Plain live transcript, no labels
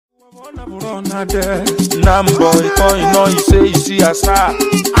Nambo iko ino ise isi asa.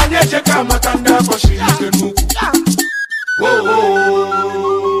 Anyecheka matanda koshirike nuku.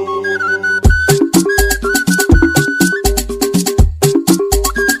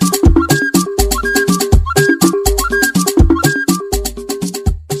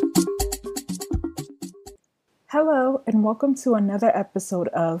 Hello, and welcome to another episode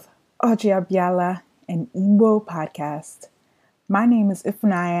of Ojiabiala, an Igbo podcast. My name is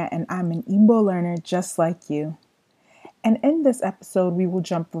Ifunaya, and I'm an Igbo learner just like you. And in this episode, we will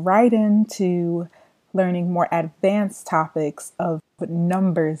jump right into learning more advanced topics of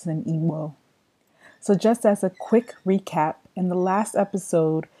numbers in Igbo. So just as a quick recap, in the last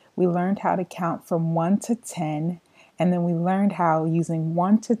episode, we learned how to count from 1 to 10, and then we learned how using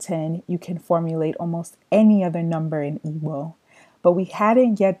 1 to 10, you can formulate almost any other number in Igbo. But we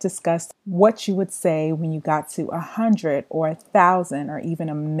hadn't yet discussed what you would say when you got to 100 or 1,000 or even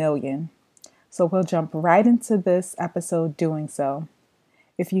 1,000,000. So we'll jump right into this episode doing so.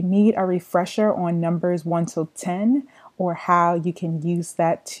 If you need a refresher on numbers 1 to 10 or how you can use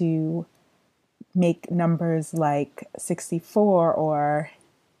that to make numbers like 64 or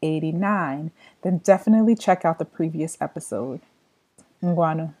 89, then definitely check out the previous episode.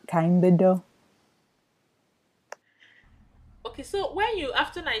 Ngwanu, kaimbido. Okay, so when you,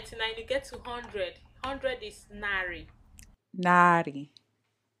 after 99, you get to 100. 100 is nari. Nari.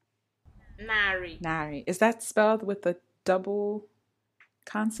 Nari. Nari. Is that spelled with a double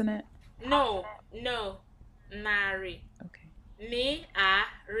consonant? No. Nari. Okay.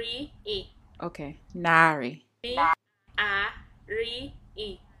 Ni-a-ri-e. Okay. Nari. Ni-a-ri-e.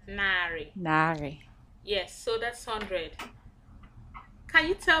 Nari. Nari. Yes, so that's 100. Can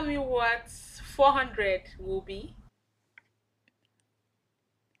you tell me what 400 will be?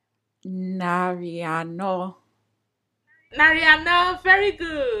 Nariano. Nariano, very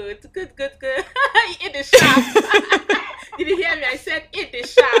good. Good. It is sharp. Did you hear me? I said it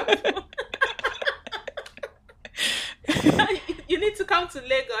is sharp. You need to come to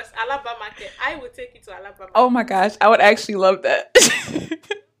Lagos, Alaba Market. I will take you to Alaba Market. Oh my gosh, I would actually love that.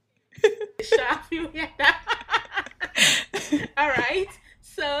 Sharp, you hear that? All right.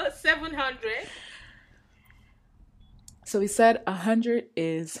 So 700. So we said 100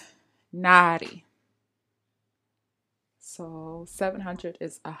 is nari. So 700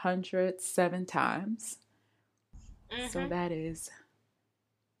 is 107 times. Mm-hmm. So that is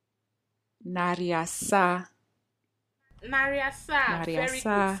nariasa. Nariasa. Very good.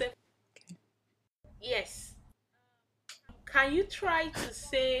 Okay. Yes. Can you try to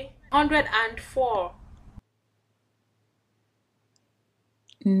say 104?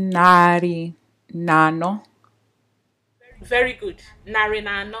 Nari nano. Very good. Nari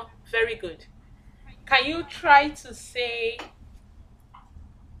nano. Very good. Can you try to say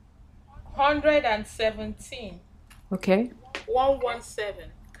 117? Okay.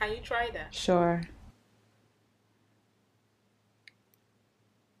 117. Can you try that? Sure.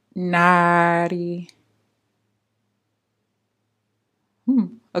 Nari.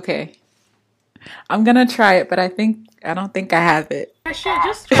 Okay. I'm gonna try it, but I don't think I have it. Yeah, sure,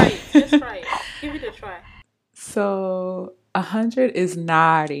 just try it. Give it a try. So 100 is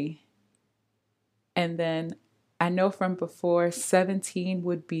nari. And then I know from before 17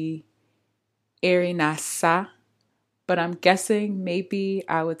 would be erinasa. But I'm guessing maybe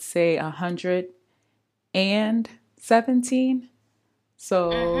I would say 117.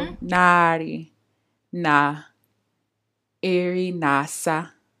 So nari na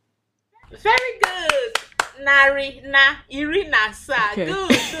erinasa. Very good. Nari na irinasa. Okay.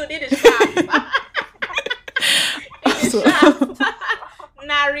 Good. It is sharp.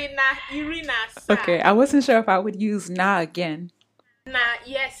 Nari na irinasa. Okay, I wasn't sure if I would use na again. Nah,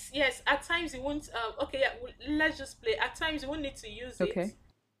 yes. At times you won't. Let's just play. At times you won't need to use it. Okay.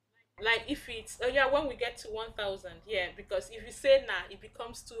 Like if it's when we get to 1,000, because if you say nah, it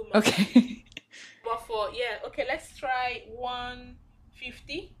becomes too much. Okay. But okay, let's try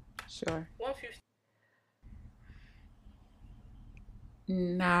 150. Sure. 150.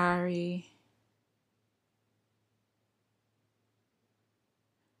 Nari.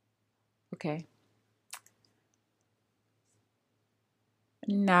 Okay.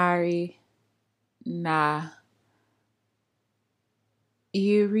 Nari na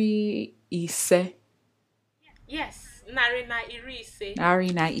iri ise. Yes, nari na iri ise.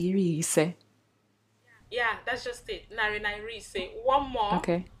 Nari na iri ise. Yeah, that's just it. Nari na iri ise. One more.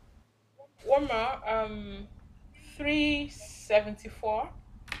 Okay. One more. 374.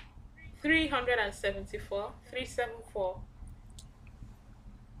 374. 374.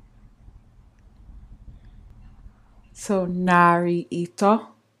 So nari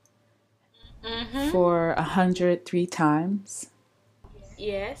ito. Mm-hmm. for 103 times.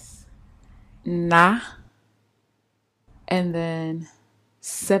 Yes. Na. And then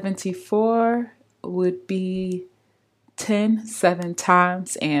 74 would be 10, 7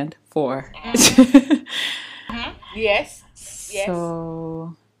 times, and 4. Mm-hmm. Yes. Yes.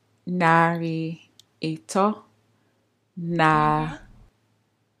 So, nari ito na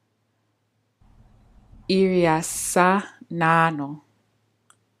iriasa nano.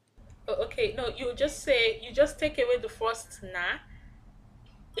 Oh, okay. No, you just take away the first na.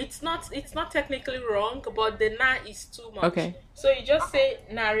 It's not technically wrong, but the na is too much. Okay. So you just say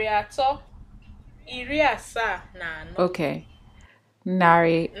nariato iriasa na no. Okay.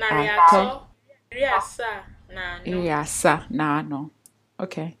 Nari ato Nariato iriasa na no. iriasa nano.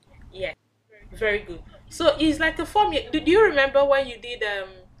 Okay. Yeah. Very good. So it's like a formula. Do you remember when you did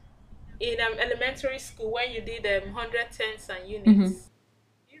in elementary school when you did 110s and units?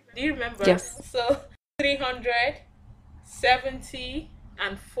 Do you remember? Yes. So 300, 70,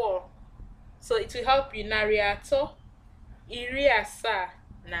 and 4. So it will help you. Nariato iriasa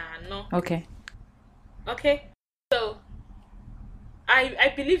na no. Okay. Okay. So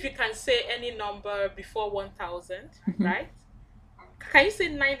I believe you can say any number before 1,000, right? Can you say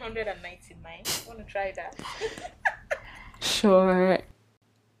 999? Want to try that? Sure.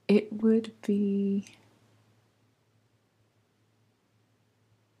 It would be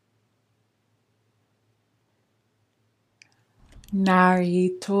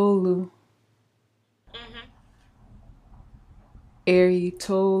Naritolu,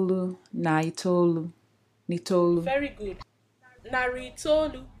 Eritolu, Naitolu, Nitolu. Very good.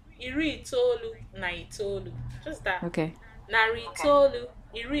 Naritolu, iritolu, naitolu. Just that. Okay. Naritolu,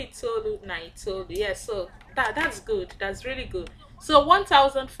 iritolu, naitolu. Yeah, so that's good. That's really good. So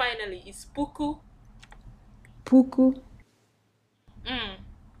 1,000 finally is puku. Puku.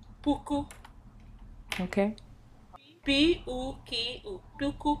 Puku. Okay. P-U-K-U.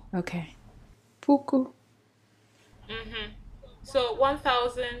 Puku. Okay. Puku. So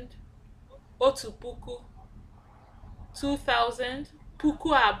 1,000, otu puku. 2,000,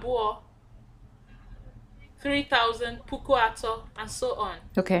 puku abuo. 3,000, puku ato, and so on.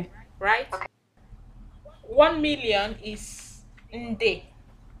 Okay. Right? 1 million is nde.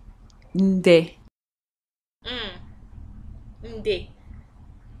 Nde. Nde.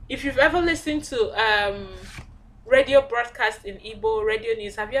 If you've ever listened to radio broadcast in Igbo radio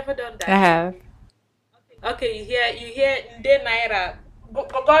news, have you ever done that? I have. Okay, you hear nde naira.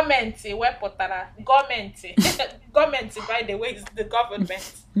 Gọọmenti wepụtara gọọmenti gọọmenti by the way is the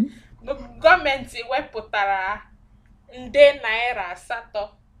government. Gọọmenti wepụtara nde naira asatọ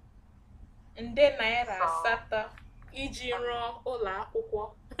iji rụọ ụlọ akwụkwọ.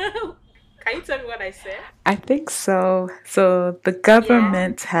 Can you tell me what I said? I think so. So the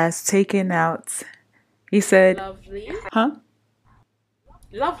government has taken out. You said, Lovely. huh?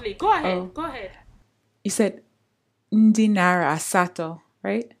 Lovely. Go ahead. Oh. Go ahead. You said Ndi Naira Asato,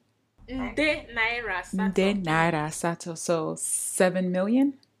 right? Nde naira asatọ. Nde Naira Asato. So 7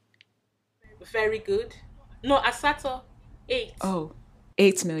 million? Very good. No, asato 8. Oh,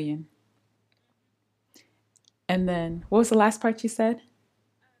 8 million. And then what was the last part you said?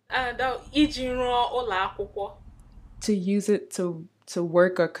 Iji rụọ ụlọ akwụkwọ. To use it to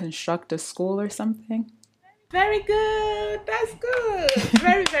work or construct a school or something? Very good. That's good.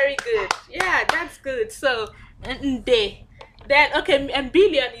 Very, very good. Yeah, that's good. So, nde. Then, okay, and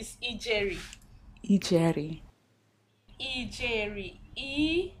billion is ijeri. Ijeri. Ijeri.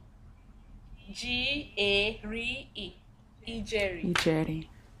 E-G-A-R-E. Ijeri. Ijeri.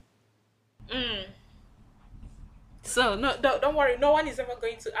 So, no, don't worry. No one is ever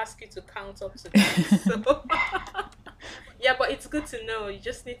going to ask you to count up to that. So, yeah, but it's good to know. You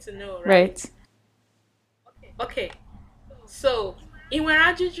just need to know, right? Right. Okay. So, ị nwere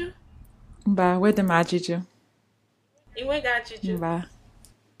ajụjụ? Mba, wedem ajụjụ. Ị nweghị ajụjụ? Mba.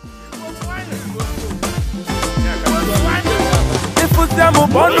 Ifutemu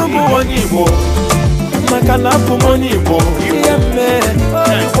bonu bụ onye Igbo maka na abụ m onye Igbo ihe mme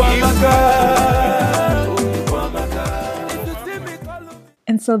Igbo amaka.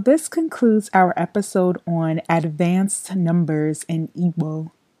 And so this concludes our episode on advanced numbers in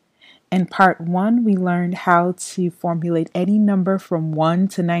Igbo. In part 1, we learned how to formulate any number from 1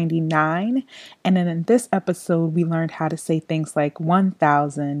 to 99. And then in this episode, we learned how to say things like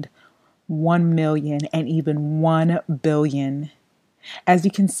 1,000, 1 million, and even 1 billion. As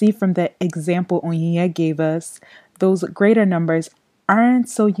you can see from the example Onyinye gave us, those greater numbers aren't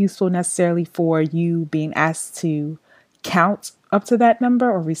so useful necessarily for you being asked to count up to that number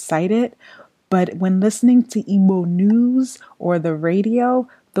or recite it. But when listening to Igbo news or the radio,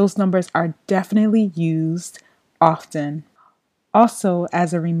 those numbers are definitely used often. Also,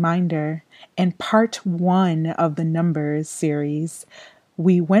 as a reminder, in part 1 of the Numbers series,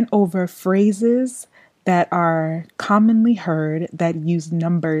 we went over phrases that are commonly heard that use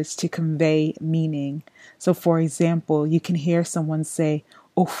numbers to convey meaning. So, for example, you can hear someone say,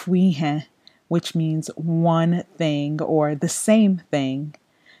 "Ofuihe," which means one thing or the same thing.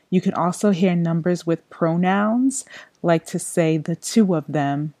 You can also hear numbers with pronouns, like to say the two of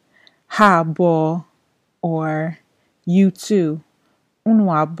them, ha bo, or you two,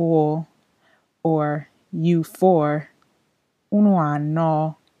 unwa bo, or you four, unwa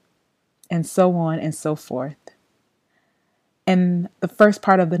no, and so on and so forth. In the first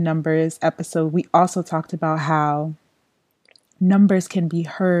part of the Numbers episode, we also talked about how numbers can be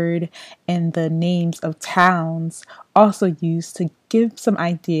heard in the names of towns, also used to give some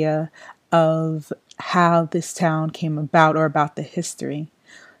idea of how this town came about or about the history.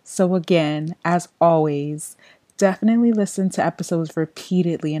 So again, as always, definitely listen to episodes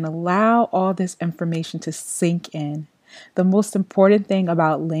repeatedly and allow all this information to sink in. The most important thing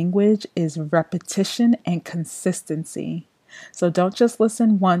about language is repetition and consistency. So don't just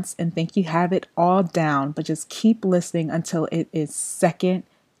listen once and think you have it all down, but just keep listening until it is second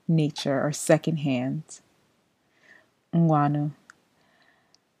nature or second hand. Nwanu.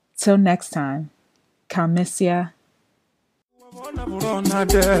 Till next time, Kamisia.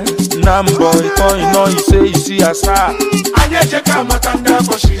 Nambo iko ino ise isi asa. Anye cheka matanda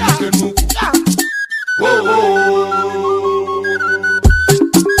kwa shirike nuku. Whoa.